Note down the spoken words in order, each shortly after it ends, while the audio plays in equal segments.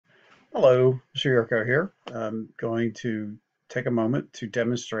Hello, Mr. Yurko here. I'm going to take a moment to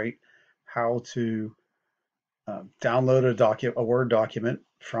demonstrate how to download a Word document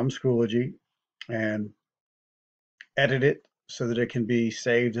from Schoology and edit it so that it can be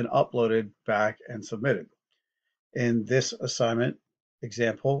saved and uploaded back and submitted. In this assignment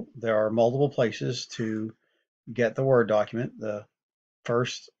example, there are multiple places to get the Word document. The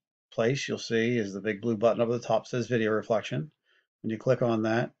first place you'll see is the big blue button up at the top that says Video Reflection. When you click on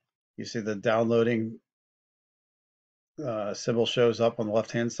that, you see the downloading symbol shows up on the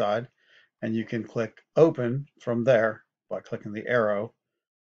left-hand side, and you can click Open from there by clicking the arrow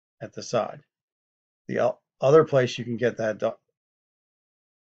at the side. The other place you can get that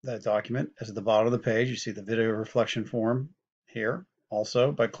document is at the bottom of the page. You see the video reflection form here.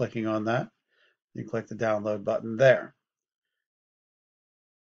 Also, by clicking on that, you click the download button there.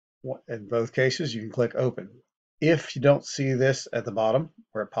 In both cases, you can click Open. If you don't see this at the bottom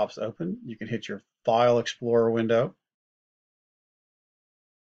where it pops open, you can hit your File Explorer window,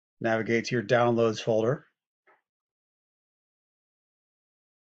 navigate to your Downloads folder,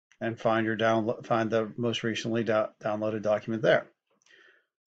 and find the most recently downloaded document there.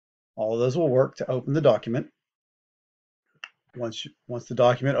 All of those will work to open the document. Once the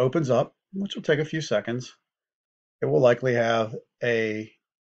document opens up, which will take a few seconds, it will likely have a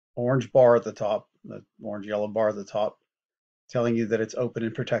orange bar at the top, the orange yellow bar at the top, telling you that it's open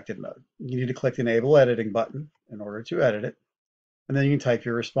in protected mode. You need to click the Enable Editing button in order to edit it, and then you can type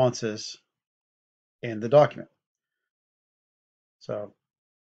your responses in the document. So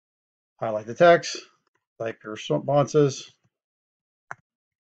highlight the text, type your responses.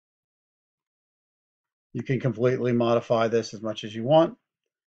 You can completely modify this as much as you want,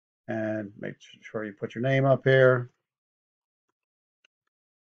 and make sure you put your name up here.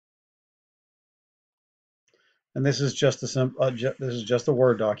 And this is just a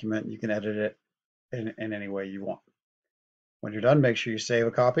Word document. You can edit it in any way you want. When you're done, make sure you save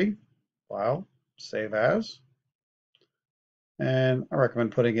a copy, file, save as, and I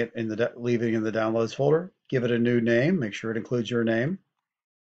recommend putting it in leaving it in the downloads folder. Give it a new name. Make sure it includes your name.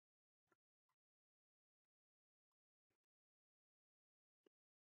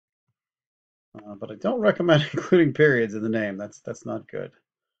 But I don't recommend including periods in the name. That's not good.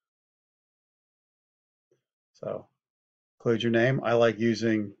 So include your name. I like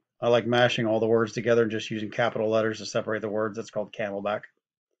mashing all the words together and just using capital letters to separate the words. That's called Camelback.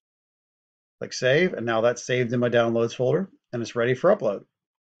 Click Save, and now that's saved in my Downloads folder, and it's ready for upload.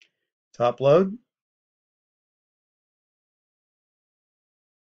 To upload,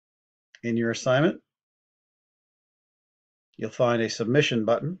 in your assignment, you'll find a Submission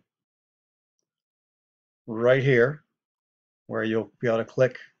button right here where you'll be able to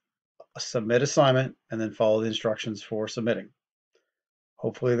click Submit Assignment and then follow the instructions for submitting.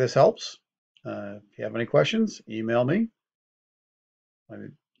 Hopefully this helps. If you have any questions, email me. My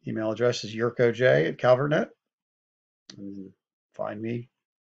email address is yurkoj@calvertnet. And find me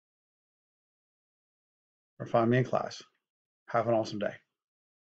in class. Have an awesome day.